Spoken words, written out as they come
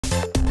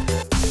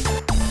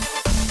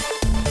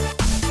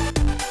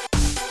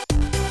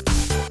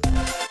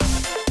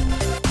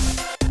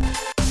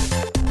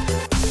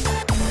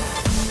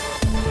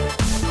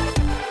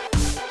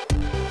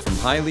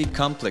highly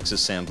complex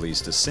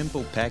assemblies to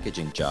simple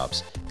packaging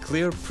jobs,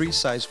 clear,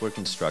 precise work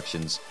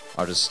instructions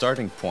are the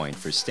starting point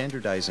for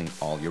standardizing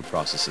all your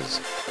processes.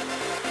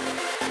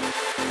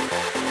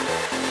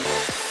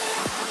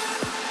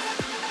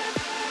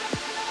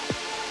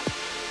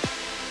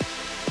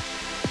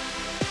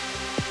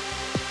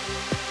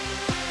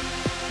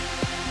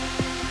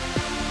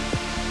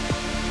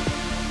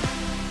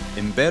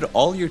 Embed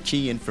all your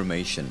key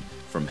information,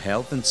 from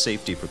health and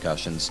safety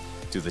precautions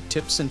to the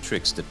tips and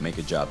tricks that make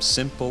a job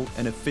simple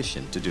and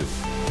efficient to do.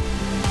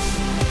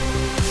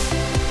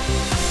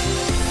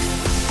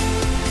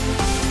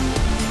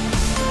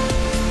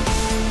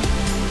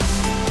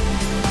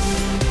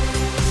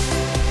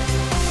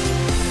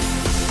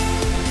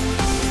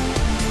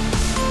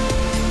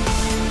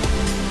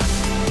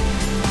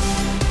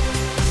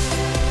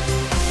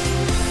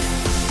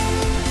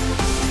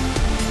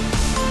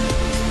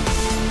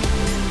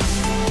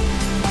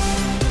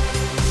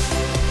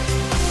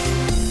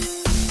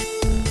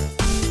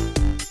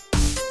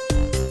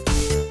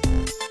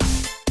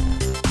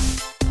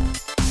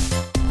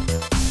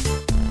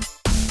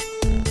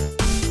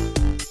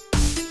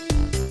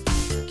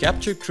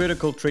 Capture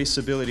critical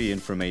traceability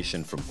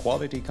information from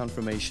quality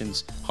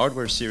confirmations,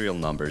 hardware serial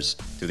numbers,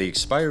 to the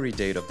expiry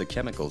date of the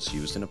chemicals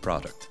used in a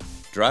product.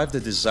 Drive the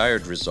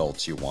desired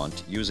results you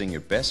want using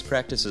your best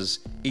practices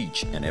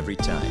each and every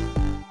time.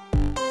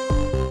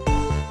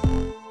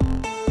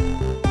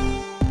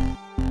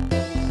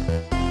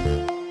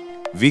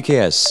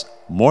 VKS,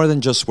 more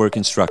than just work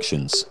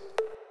instructions.